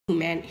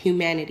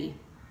humanity.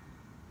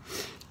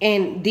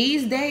 And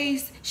these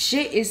days,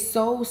 shit is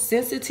so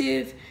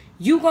sensitive.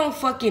 You gonna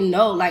fucking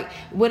know. Like,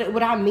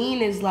 what I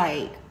mean is,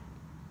 like,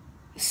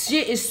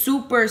 shit is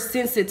super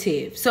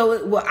sensitive. So,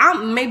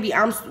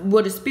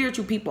 the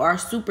spiritual people are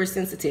super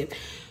sensitive.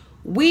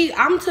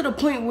 I'm to the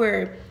point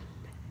where,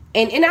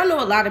 and I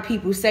know a lot of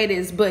people say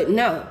this, but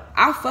no,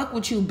 I fuck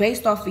with you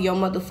based off of your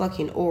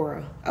motherfucking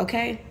aura,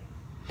 okay?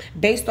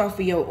 Based off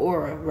of your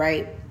aura,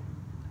 right?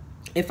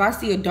 If I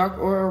see a dark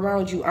aura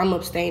around you, I'm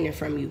abstaining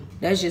from you.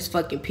 That's just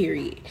fucking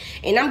period.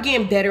 And I'm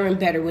getting better and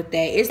better with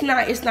that. It's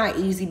not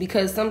easy,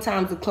 because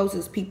sometimes the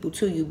closest people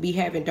to you be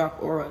having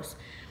dark auras.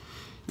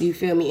 You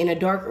feel me? And a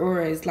dark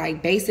aura is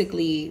like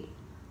basically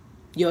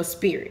your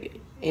spirit.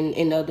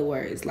 In other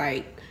words,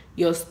 like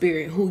your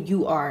spirit, who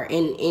you are.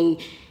 And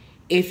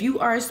if you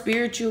are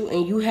spiritual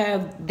and you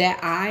have that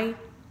eye,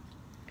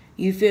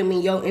 you feel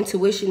me, your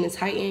intuition is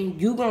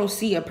heightened, you gonna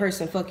see a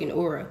person fucking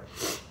aura.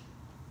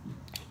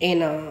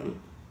 And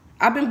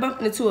I've been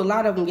bumping into a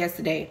lot of them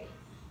yesterday.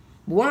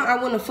 One, I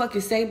want to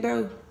fucking say,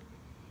 bro,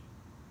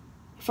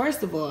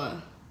 first of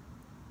all,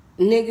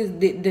 niggas,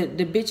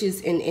 the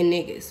bitches and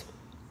niggas,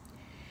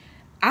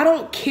 I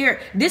don't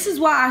care. This is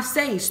why I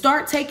say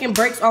start taking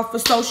breaks off of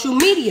social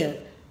media.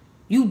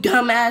 You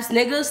dumbass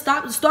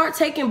niggas, start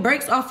taking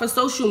breaks off of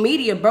social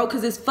media, bro,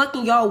 because it's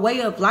fucking y'all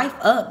way of life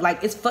up.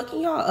 Like, it's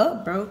fucking y'all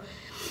up, bro.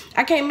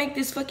 I can't make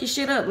this fucking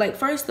shit up. Like,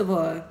 first of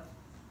all,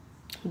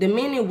 the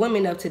men and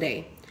women of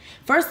today.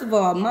 First of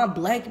all, my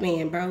black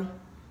man, bro.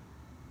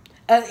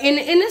 And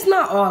it's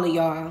not all of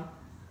y'all.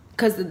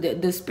 Because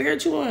the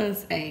spiritual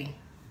ones, hey,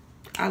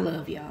 I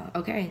love y'all,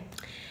 okay?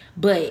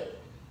 But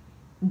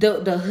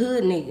the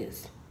hood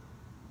niggas,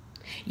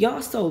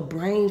 y'all so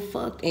brain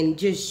fucked and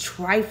just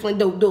trifling.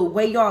 The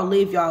way y'all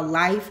live y'all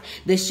life,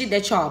 the shit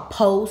that y'all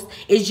post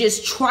is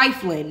just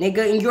trifling,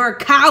 nigga. And you're a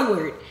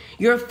coward.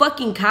 You're a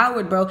fucking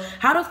coward, bro.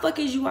 How the fuck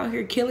is you out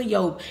here killing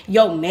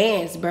your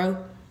mans,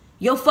 bro?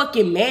 Your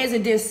fucking mans,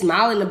 and then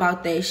smiling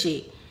about that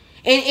shit.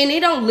 And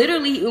it don't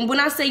literally, when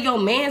I say your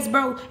mans,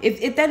 bro,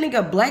 if that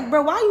nigga black,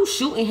 bro, why you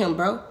shooting him,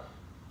 bro?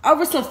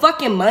 Over some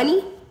fucking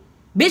money?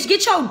 Bitch,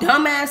 get your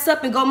dumb ass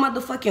up and go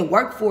motherfucking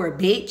work for it,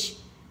 bitch.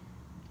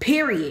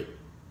 Period.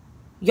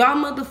 Y'all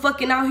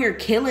motherfucking out here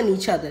killing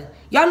each other.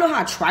 Y'all know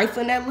how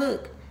trifling that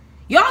look?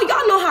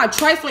 Y'all know how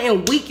trifling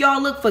and weak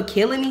y'all look for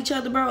killing each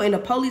other, bro? And the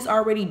police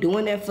already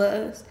doing that for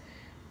us?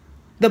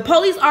 The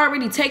police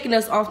already taking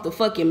us off the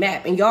fucking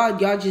map, and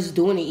y'all just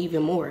doing it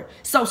even more.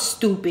 So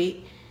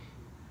stupid.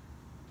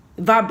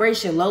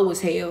 Vibration low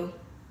as hell.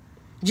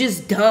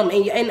 Just dumb.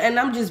 And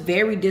I'm just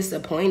very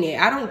disappointed.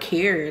 I don't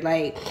care.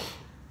 Like,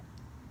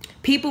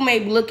 people may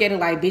look at it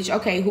like, bitch,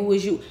 okay, who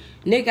is you?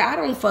 Nigga, I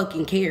don't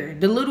fucking care.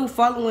 The little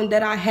following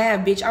that I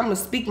have, bitch, I'm gonna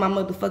speak my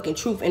motherfucking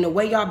truth. And the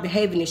way y'all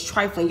behaving is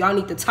trifling. Y'all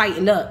need to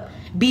tighten up.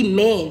 Be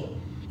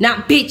men,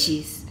 not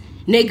bitches,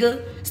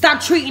 nigga.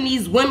 Stop treating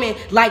these women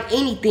like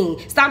anything.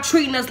 Stop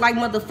treating us like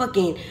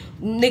motherfucking,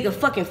 nigga,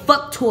 fucking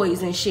fuck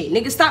toys and shit.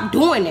 Nigga, stop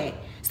doing that.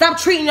 Stop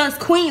treating us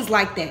queens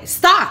like that.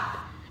 Stop,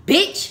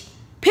 bitch.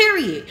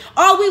 Period.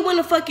 All we want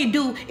to fucking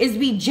do is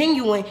be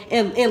genuine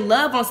and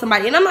love on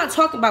somebody. And I'm not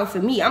talking about for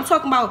me. I'm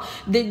talking about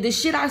the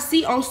shit I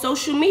see on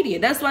social media.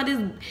 That's why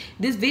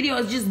this video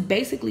is just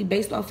basically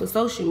based off of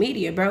social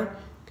media, bro.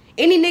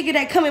 Any nigga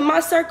that come in my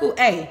circle,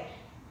 hey,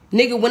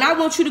 nigga, when I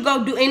want you to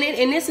go do,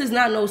 and this is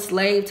not no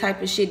slave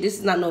type of shit. This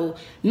is not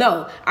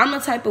no, I'm the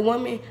type of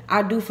woman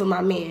I do for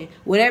my man.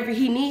 Whatever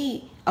he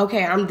need,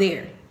 okay, I'm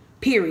there.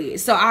 Period.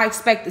 So I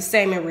expect the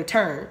same in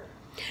return.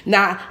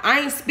 Now, I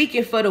ain't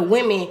speaking for the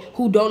women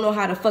who don't know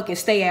how to fucking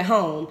stay at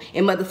home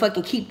and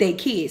motherfucking keep their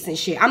kids and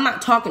shit. I'm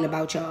not talking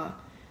about y'all.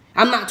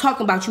 I'm not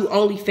talking about you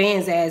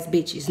OnlyFans ass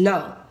bitches.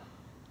 No.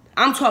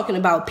 I'm talking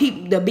about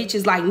people, the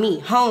bitches like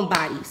me,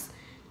 homebodies,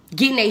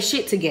 getting their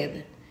shit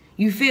together.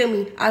 You feel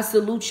me? I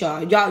salute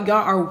y'all. Y'all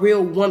are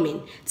real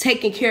women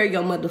taking care of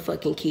your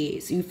motherfucking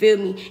kids. You feel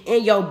me?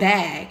 In your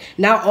bag.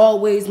 Not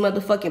always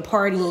motherfucking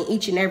partying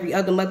each and every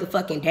other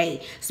motherfucking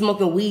day.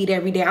 Smoking weed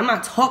every day. I'm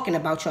not talking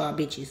about y'all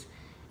bitches.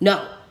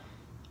 No.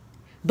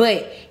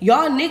 But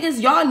y'all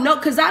niggas, y'all know,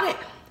 cause I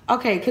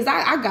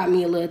got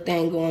me a little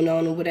thing going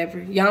on or whatever.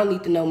 Y'all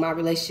need to know my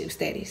relationship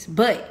status.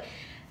 But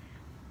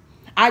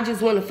I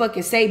just want to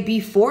fucking say,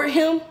 before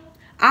him,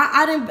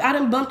 I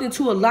done bumped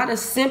into a lot of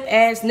simp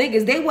ass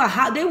niggas.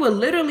 They would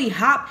literally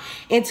hop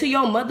into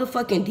your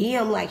motherfucking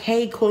DM like,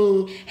 hey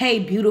queen, hey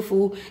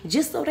beautiful,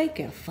 just so they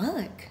can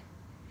fuck.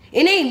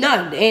 It ain't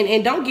nothing.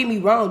 And don't get me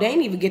wrong, they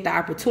ain't even get the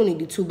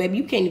opportunity to, baby.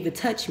 You can't even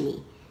touch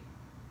me.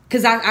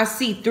 Because I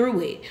see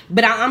through it.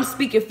 But I'm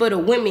speaking for the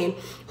women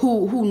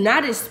who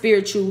not as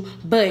spiritual,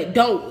 but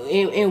don't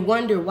and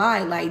wonder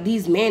why, like,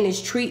 these men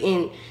is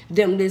treating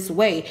them this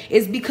way.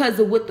 It's because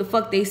of what the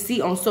fuck they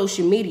see on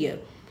social media.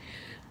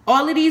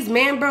 All of these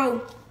men,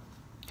 bro,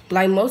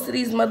 like most of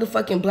these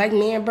motherfucking black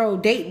men, bro,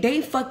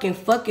 they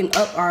fucking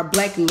up our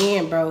black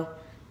men, bro.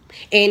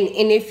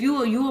 And if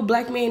you a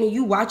black man and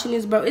you watching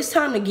this, bro, it's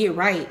time to get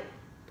right.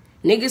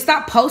 Nigga,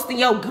 stop posting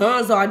your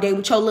guns all day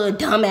with your little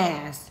dumb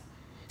ass.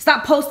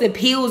 Stop posting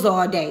pills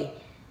all day.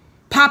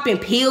 popping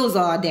pills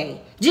all day.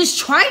 Just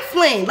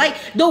trifling. Like,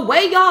 the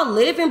way y'all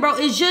living, bro,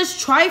 is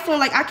just trifling.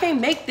 Like, I can't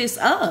make this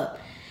up.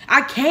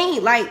 I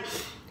can't, like,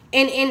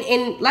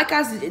 and like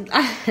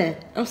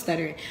I'm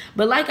stuttering.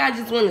 But like I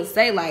just want to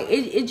say, like,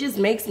 it just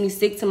makes me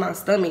sick to my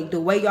stomach the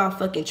way y'all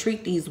fucking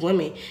treat these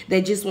women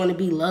that just want to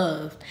be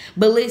loved.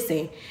 But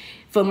listen,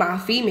 for my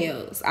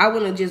females, I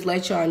want to just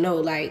let y'all know,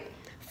 like,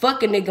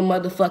 fuck a nigga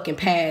motherfucking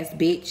past,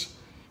 bitch.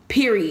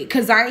 Period.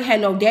 Because I ain't had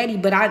no daddy,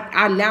 but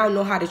I now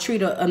know how to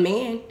treat a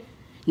man.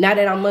 Now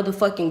that I'm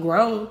motherfucking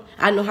grown,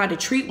 I know how to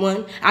treat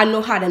one. I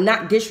know how to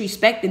not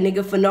disrespect a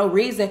nigga for no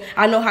reason.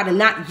 I know how to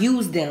not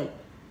use them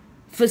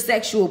for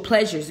sexual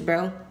pleasures,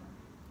 bro.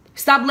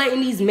 Stop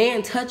letting these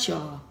men touch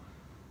y'all.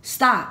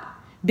 Stop.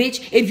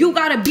 Bitch, if you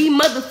gotta be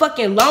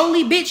motherfucking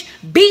lonely, bitch,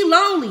 be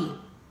lonely.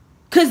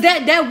 Cause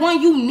that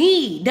one you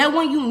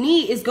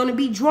need is gonna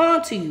be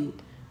drawn to you.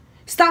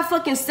 Stop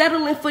fucking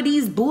settling for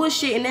these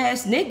bullshitting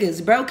ass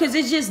niggas, bro. Cause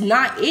it's just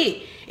not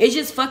it. It's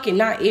just fucking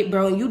not it,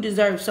 bro. And you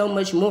deserve so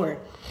much more.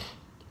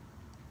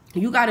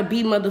 You gotta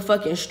be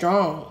motherfucking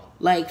strong.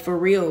 Like, for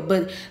real.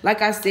 But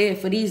like I said,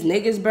 for these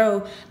niggas,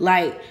 bro,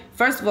 like,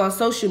 first of all,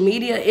 social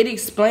media, it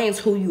explains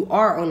who you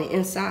are on the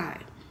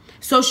inside.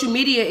 Social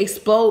media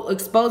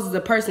exposes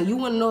a person. You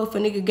want to know if a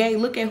nigga gay?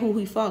 Look at who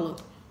he follow.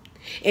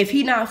 If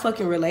he not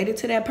fucking related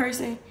to that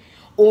person,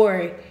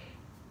 or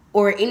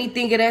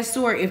anything of that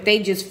sort, if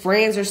they just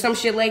friends or some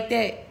shit like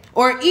that,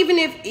 or even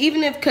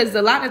if, because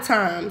a lot of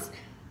times,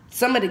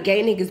 some of the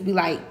gay niggas be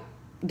like,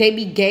 they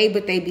be gay,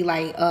 but they be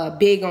like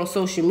big on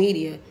social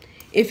media.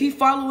 If he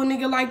follow a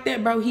nigga like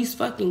that, bro, he's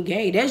fucking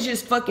gay. That's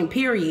just fucking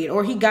period.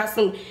 Or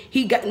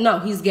no,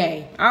 he's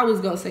gay. I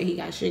was gonna say he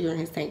got sugar in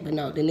his tank, but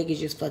no, the nigga's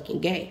just fucking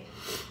gay.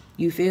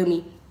 You feel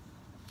me?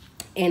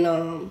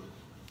 And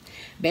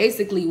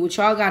basically what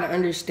y'all gotta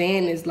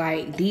understand is,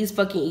 like, these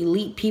fucking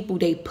elite people,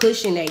 they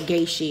pushing that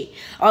gay shit.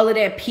 All of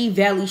that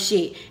P-Valley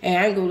shit. And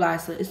I ain't gonna lie,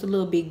 so it's a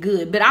little bit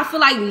good. But I feel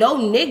like no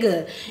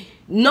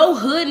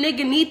hood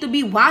nigga need to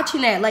be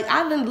watching that. Like,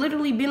 I've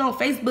literally been on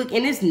Facebook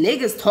and it's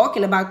niggas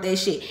talking about that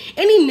shit.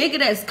 Any nigga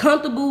that's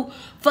comfortable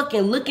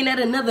fucking looking at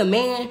another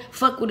man,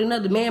 fuck with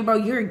another man, bro,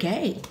 you're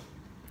gay.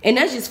 And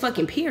that's just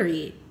fucking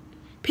period.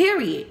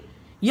 Period.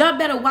 Y'all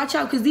better watch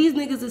out, because these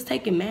niggas is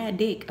taking mad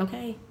dick,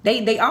 okay?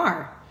 They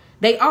are.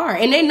 They are.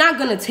 And they're not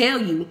gonna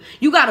tell you.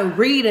 You gotta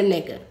read a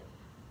nigga.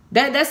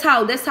 That's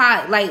how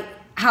like,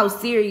 how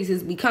serious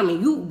it's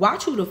becoming. You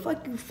watch who the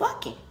fuck you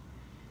fucking.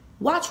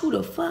 Watch who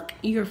the fuck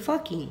you're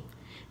fucking.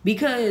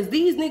 Because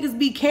these niggas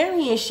be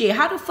carrying shit.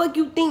 How the fuck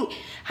you think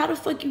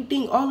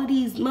all of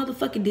these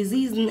motherfucking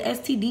diseases and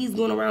STDs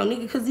going around,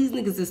 nigga? Because these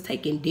niggas is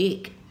taking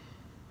dick.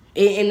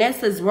 And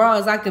that's as raw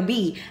as I could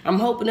be. I'm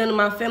hoping none of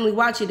my family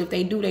watch it. If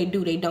they do, they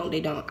do. They don't, they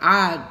don't.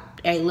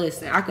 Hey,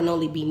 listen, I can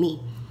only be me.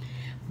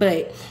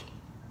 But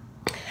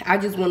I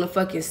just want to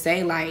fucking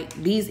say, like,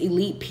 these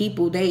elite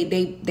people,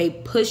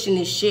 they pushing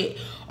this shit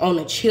on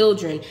the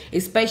children,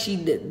 especially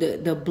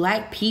the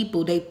black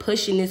people. They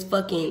pushing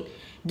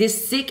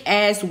this sick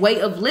ass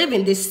way of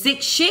living, this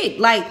sick shit.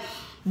 Like,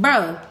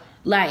 bro,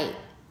 like,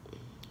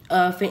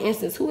 for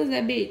instance, who is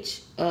that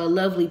bitch?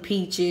 Lovely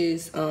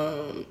Peaches,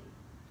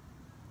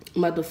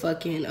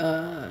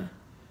 motherfucking,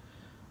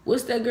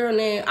 what's that girl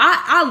name?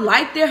 I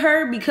liked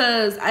her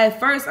because at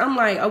first I'm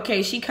like,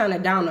 okay, she kind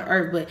of down to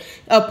earth, but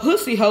a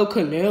pussy hoe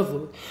can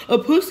never. A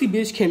pussy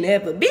bitch can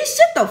never. Bitch,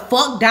 sit the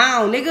fuck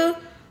down, nigga.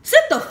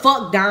 Sit the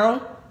fuck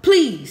down,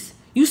 please.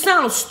 You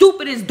sound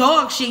stupid as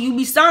dog shit. You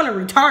be sounding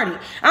retarded.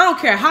 I don't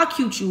care how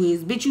cute you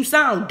is, bitch. You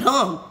sound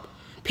dumb.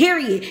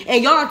 Period.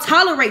 And y'all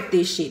tolerate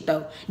this shit,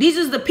 though. These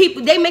is the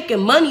people, they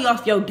making money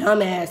off your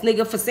dumb ass,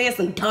 nigga, for saying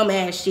some dumb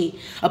ass shit.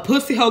 A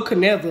pussy hoe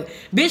can never.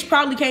 Bitch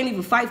probably can't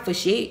even fight for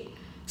shit.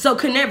 So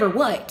can never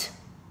what?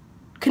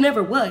 Can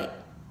never what?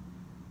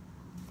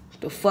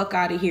 The fuck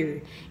out of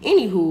here.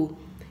 Anywho,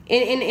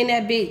 in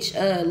that bitch,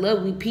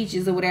 Lovely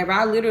Peaches or whatever,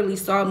 I literally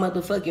saw a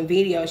motherfucking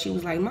video. She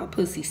was like, my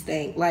pussy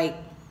stank. Like,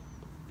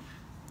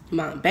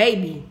 my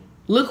baby,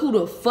 look who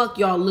the fuck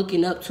y'all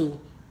looking up to.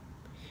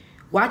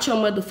 Watch your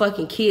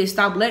motherfucking kids.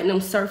 Stop letting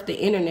them surf the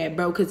internet,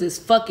 bro, because it's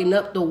fucking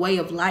up the way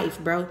of life,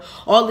 bro.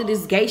 All of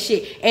this gay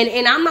shit.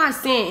 And I'm not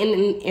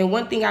saying, and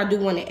one thing I do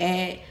want to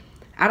add,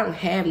 I don't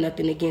have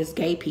nothing against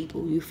gay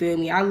people. You feel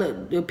me? I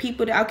look, the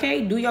people that,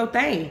 okay, do your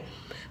thing.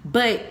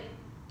 But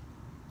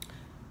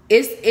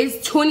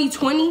it's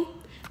 2020.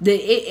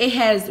 It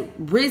has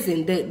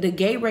risen. The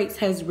gay rates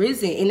has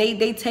risen. And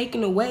they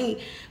taking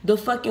away the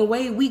fucking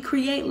way we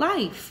create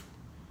life.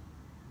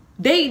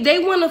 They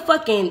want to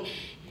fucking...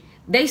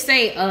 They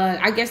say,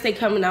 I guess they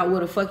coming out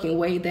with a fucking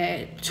way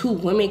that 2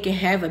 women can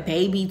have a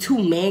baby,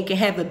 2 men can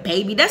have a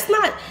baby. That's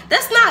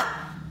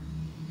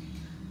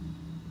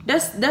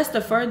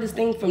the furthest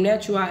thing from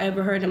natural I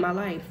ever heard in my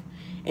life.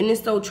 And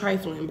it's so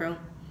trifling, bro.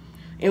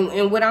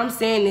 And what I'm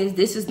saying is,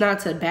 this is not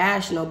to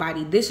bash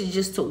nobody. This is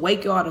just to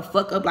wake y'all the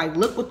fuck up. Like,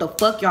 look what the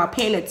fuck y'all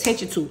paying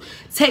attention to.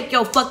 Take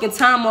your fucking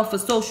time off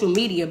of social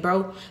media,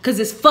 bro. Because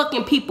it's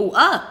fucking people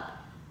up.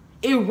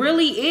 It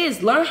really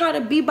is. Learn how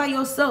to be by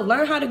yourself.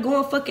 Learn how to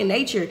go in fucking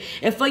nature.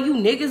 And for you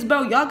niggas,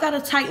 bro, y'all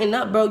gotta tighten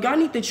up, bro. Y'all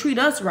need to treat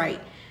us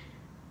right.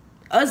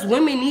 Us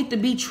women need to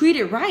be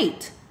treated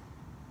right.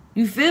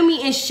 You feel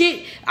me? And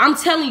shit, I'm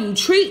telling you,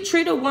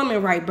 treat a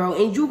woman right, bro,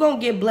 and you gonna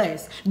get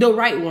blessed. The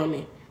right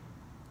woman.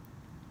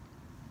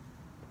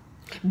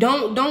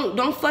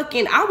 Don't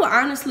fucking, I would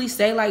honestly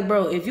say, like,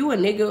 bro, if you a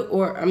nigga,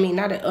 or I mean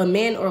not a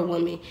man or a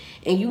woman,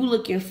 and you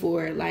looking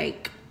for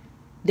like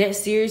that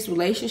serious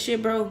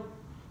relationship, bro,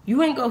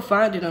 you ain't gonna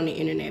find it on the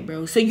internet,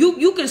 bro. So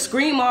you can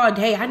scream all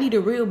day, I need a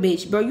real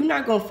bitch, bro. You're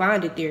not gonna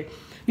find it there.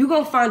 You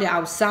gonna find it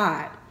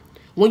outside.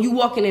 When you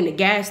walking in the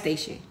gas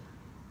station.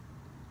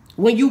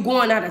 When you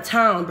going out of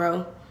town,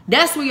 bro.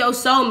 That's where your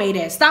soulmate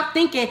at. Stop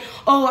thinking,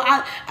 oh,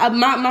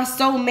 my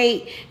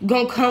soulmate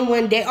gonna come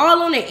one day.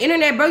 All on the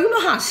internet, bro. You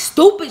know how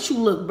stupid you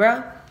look,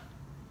 bro.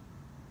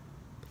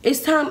 It's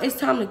time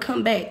to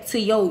come back to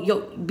yo,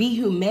 be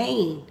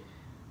humane.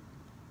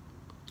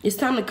 It's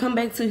time to come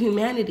back to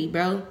humanity,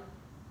 bro.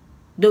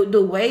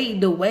 The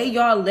way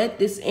y'all let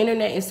this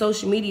internet and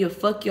social media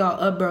fuck y'all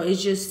up, bro,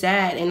 it's just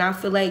sad. And I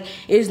feel like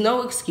it's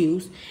no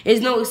excuse.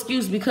 It's no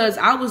excuse because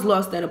I was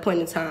lost at a point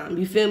in time.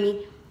 You feel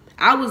me?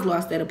 I was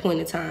lost at a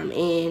point in time.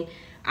 And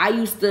I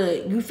used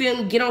to, you feel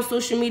me, get on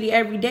social media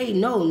every day.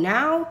 No,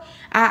 now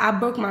I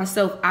broke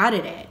myself out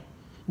of that.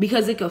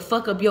 Because it could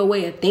fuck up your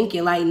way of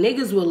thinking. Like,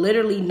 niggas will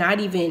literally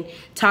not even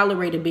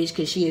tolerate a bitch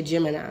because she a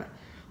Gemini.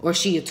 Or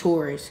she a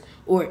Taurus.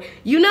 Or,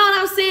 you know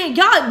what I'm saying?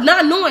 Y'all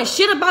not knowing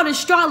shit about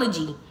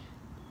astrology.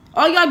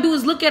 All y'all do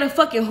is look at a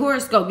fucking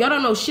horoscope. Y'all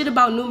don't know shit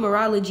about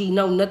numerology.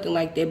 No, nothing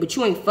like that. But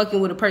you ain't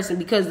fucking with a person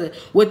because of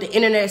what the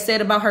internet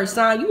said about her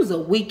sign. You was a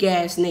weak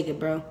ass nigga,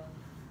 bro.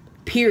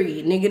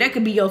 Period. Nigga, that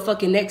could be your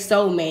fucking next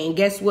soulmate. And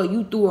guess what?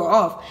 You threw her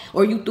off.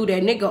 Or you threw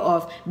that nigga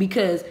off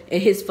because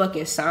of his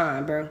fucking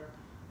sign, bro.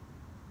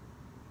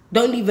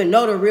 Don't even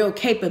know the real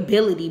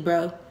capability,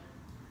 bro.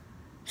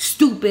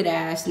 Stupid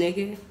ass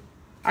nigga.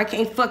 I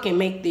can't fucking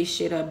make this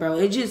shit up, bro.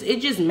 It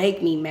just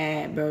make me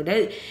mad, bro.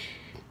 It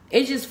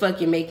just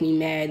fucking make me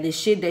mad. The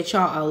shit that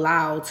y'all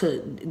allow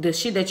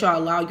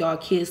y'all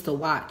kids to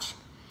watch.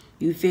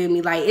 You feel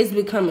me? Like, it's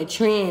become a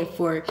trend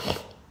for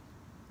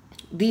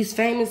these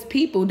famous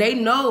people. They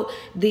know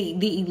the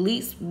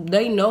elites.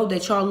 They know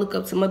that y'all look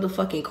up to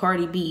motherfucking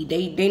Cardi B.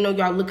 They know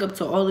y'all look up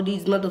to all of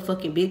these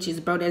motherfucking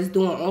bitches, bro, that's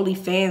doing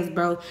OnlyFans,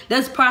 bro.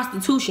 That's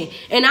prostitution.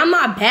 And I'm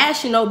not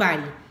bashing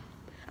nobody.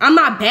 I'm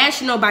not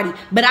bashing nobody,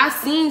 but I've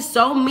seen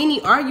so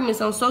many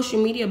arguments on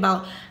social media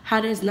about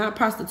how that's not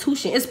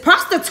prostitution. It's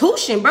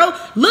prostitution, bro.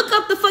 Look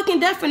up the fucking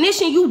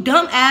definition, you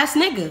dumb ass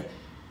nigga.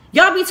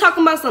 Y'all be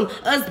talking about some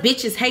us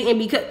bitches hating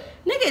because,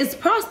 nigga, it's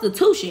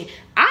prostitution.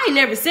 I ain't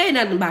never said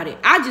nothing about it.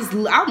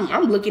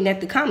 I'm looking at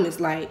the comments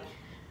like,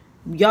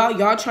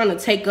 y'all trying to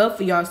take up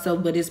for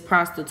yourself, but it's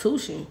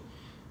prostitution.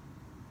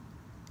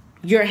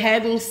 You're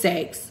having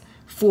sex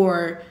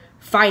for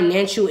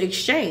financial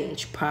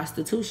exchange,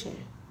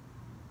 prostitution.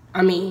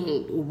 I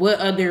mean, what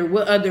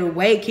other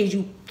way could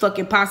you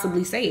fucking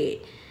possibly say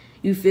it?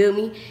 You feel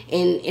me?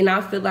 And I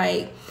feel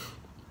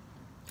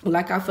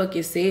like I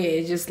fucking said,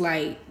 it's just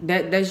like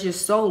that's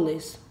just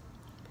soulless.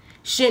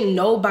 Shouldn't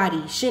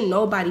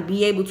nobody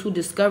be able to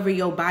discover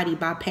your body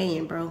by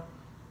paying, bro?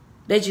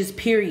 That's just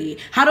period.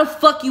 How the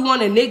fuck you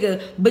want a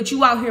nigga, but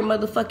you out here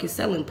motherfucking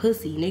selling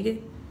pussy,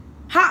 nigga?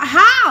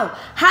 How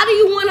do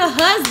you want a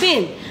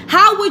husband?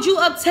 How would you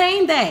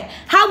obtain that?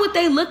 How would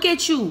they look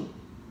at you?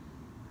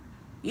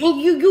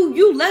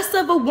 You less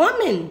of a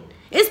woman.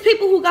 It's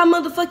people who got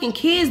motherfucking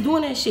kids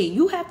doing that shit.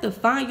 You have to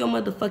find your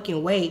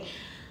motherfucking way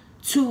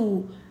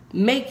to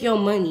make your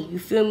money. You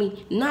feel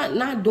me?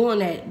 Not doing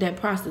that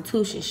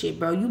prostitution shit,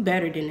 bro. You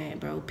better than that,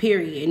 bro.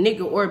 Period.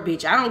 Nigga or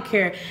bitch. I don't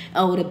care.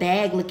 Oh, the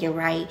bag looking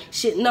right.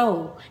 Shit,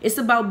 no. It's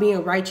about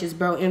being righteous,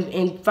 bro,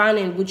 and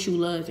finding what you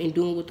love and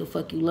doing what the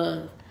fuck you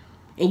love.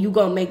 And you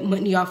gonna make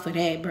money off of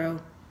that, bro.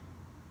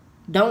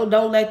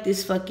 Don't let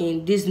this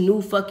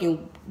new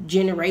fucking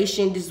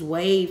generation, this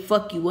wave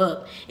fuck you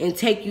up and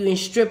take you and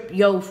strip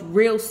your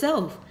real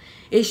self.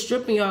 It's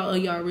stripping y'all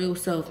of y'all real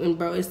self. And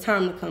bro, it's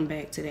time to come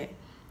back to that.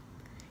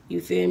 You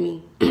feel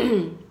me?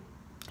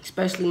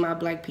 Especially my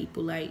black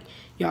people. Like,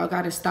 y'all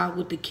gotta stop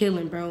with the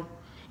killing, bro.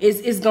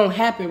 It's gonna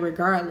happen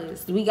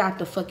regardless. We got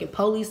the fucking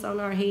police on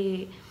our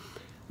head.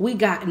 We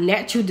got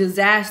natural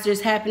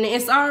disasters happening.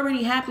 It's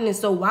already happening.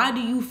 So why do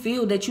you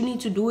feel that you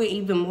need to do it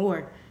even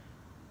more?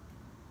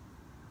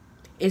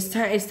 It's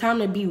time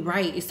to be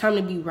right. It's time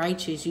to be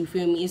righteous. You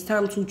feel me? It's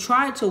time to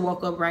try to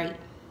walk upright.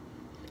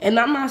 And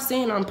I'm not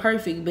saying I'm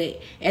perfect,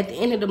 but at the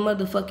end of the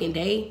motherfucking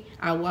day,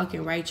 I walk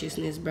in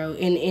righteousness, bro.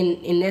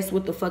 And that's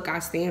what the fuck I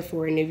stand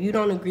for. And if you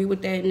don't agree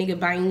with that, nigga,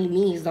 by any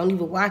means, don't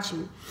even watch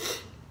me.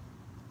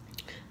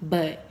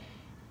 But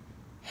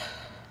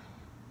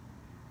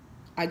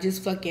I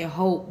just fucking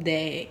hope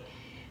that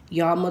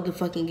y'all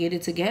motherfucking get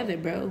it together,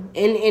 bro.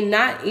 And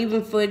not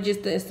even for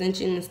just the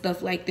ascension and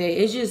stuff like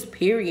that. It's just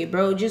period,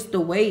 bro. Just the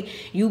way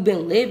you've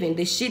been living,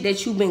 the shit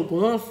that you've been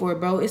going for,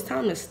 bro. It's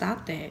time to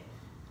stop that.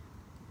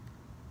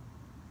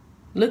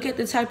 Look at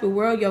the type of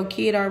world your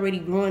kid already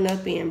growing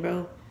up in,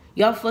 bro.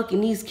 Y'all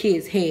fucking these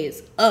kids'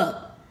 heads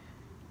up.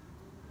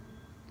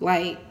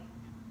 Like,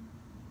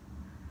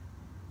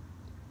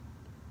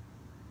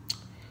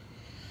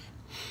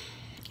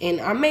 and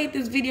I made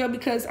this video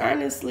because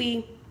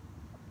honestly,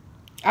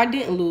 I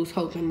didn't lose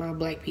hope in my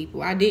black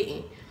people. I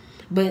didn't.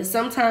 But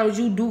sometimes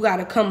you do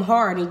gotta come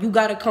hard and you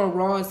gotta come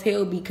raw as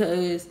hell,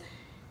 because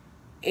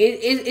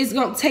it's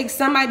gonna take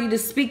somebody to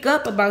speak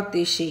up about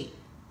this shit.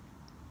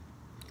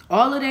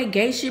 All of that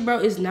gay shit, bro,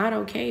 is not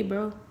okay,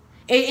 bro.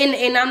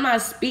 And I'm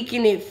not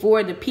speaking it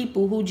for the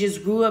people who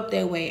just grew up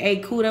that way. Hey,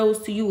 kudos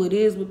to you. It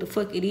is what the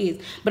fuck it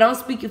is. But I'm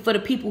speaking for the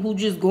people who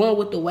just going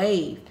with the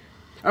wave.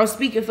 I'm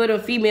speaking for the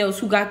females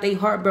who got their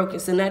heart broken,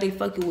 so now they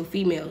fucking with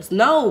females.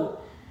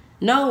 No.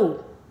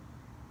 No.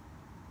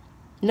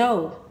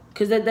 No.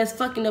 Because that's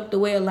fucking up the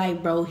way of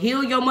life, bro.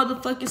 Heal your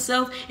motherfucking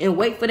self and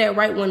wait for that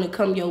right one to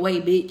come your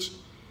way, bitch.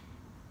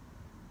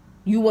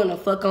 You want to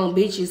fuck on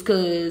bitches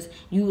because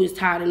you was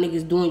tired of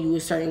niggas doing you a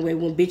certain way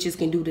when bitches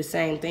can do the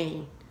same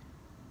thing.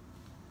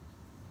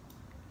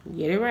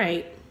 Get it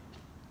right.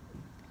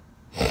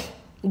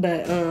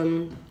 But,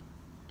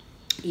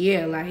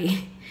 yeah, like,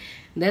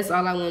 that's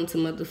all I wanted to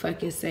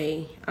motherfucking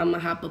say. I'm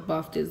going to hop up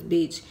off this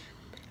bitch.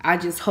 I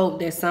just hope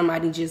that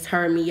somebody just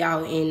heard me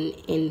out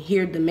and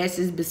hear the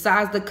message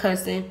besides the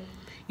cussing.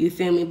 You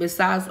feel me?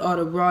 Besides all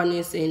the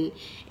rawness and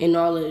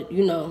all the,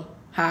 you know,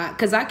 how,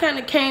 because I kind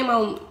of came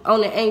on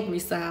the angry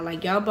side.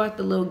 Like, y'all brought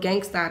the little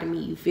gangsta out of me.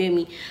 You feel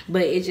me?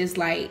 But it's just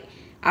like,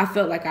 I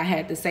felt like I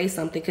had to say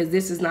something because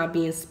this is not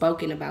being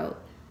spoken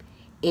about.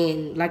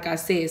 And like I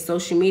said,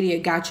 social media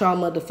got y'all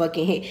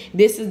motherfucking head.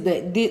 This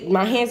is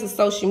my hands are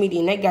social media,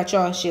 and they got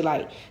y'all shit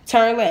like,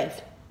 turn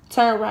left,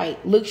 turn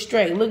right, look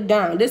straight, look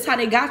down. This how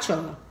they got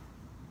y'all.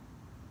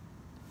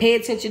 Pay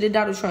attention to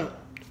Donald Trump.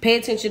 Pay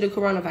attention to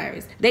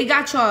coronavirus. They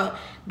got y'all,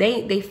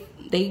 they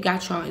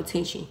got y'all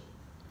attention.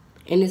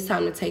 And it's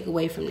time to take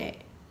away from that.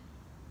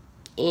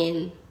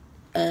 And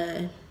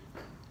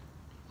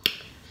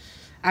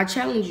I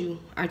challenge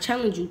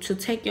you to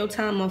take your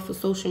time off of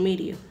social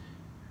media.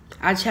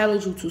 I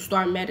challenge you to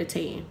start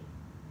meditating.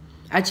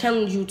 I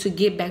challenge you to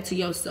get back to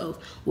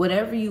yourself.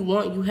 Whatever you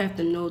want, you have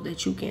to know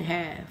that you can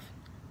have.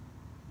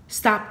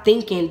 Stop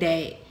thinking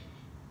that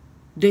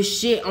the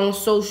shit on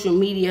social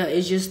media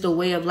is just the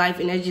way of life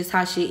and that's just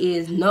how shit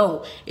is.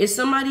 No, it's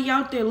somebody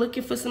out there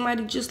looking for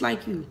somebody just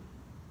like you.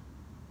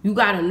 You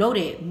gotta know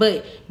that.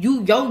 But you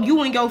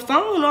in your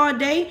phone all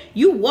day,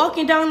 you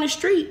walking down the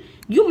street,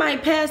 you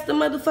might pass the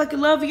motherfucking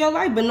love of your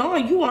life, but no,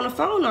 you on the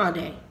phone all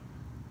day.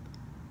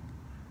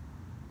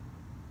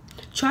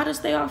 Try to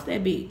stay off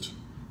that bitch.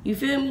 You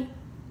feel me?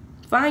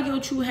 Find your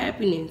true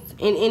happiness.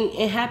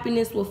 And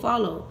happiness will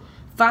follow.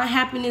 Find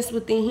happiness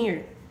within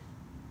here.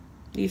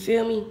 You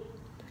feel me?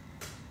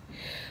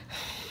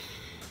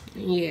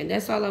 Yeah,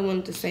 that's all I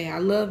wanted to say. I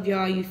love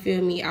y'all, you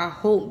feel me? I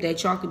hope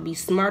that y'all could be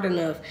smart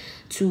enough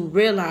to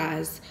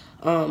realize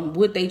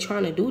what they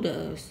trying to do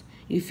to us.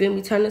 You feel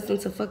me? Turn us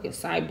into fucking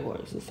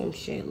cyborgs or some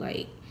shit.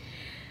 Like,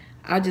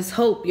 I just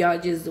hope y'all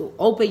just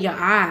open your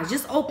eyes.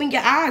 Just open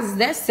your eyes. It's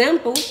that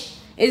simple.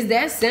 It's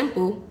that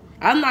simple.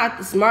 I'm not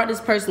the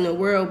smartest person in the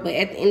world, but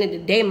at the end of the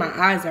day, my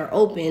eyes are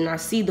open and I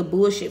see the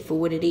bullshit for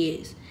what it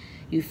is.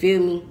 You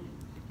feel me?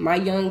 My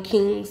young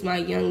kings, my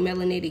young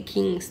melanated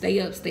kings, stay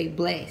up, stay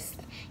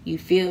blessed. You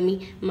feel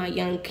me? My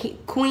young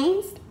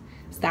queens,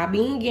 stop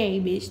being gay,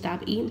 bitch.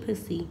 Stop eating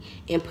pussy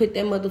and put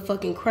that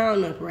motherfucking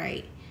crown up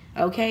right.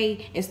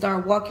 Okay? And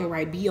start walking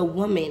right. Be a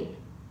woman.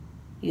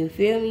 You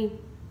feel me?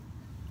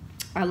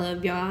 I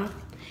love y'all.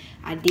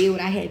 I did what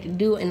I had to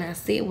do, and I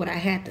said what I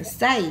had to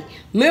say.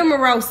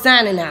 Memoro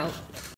signing out.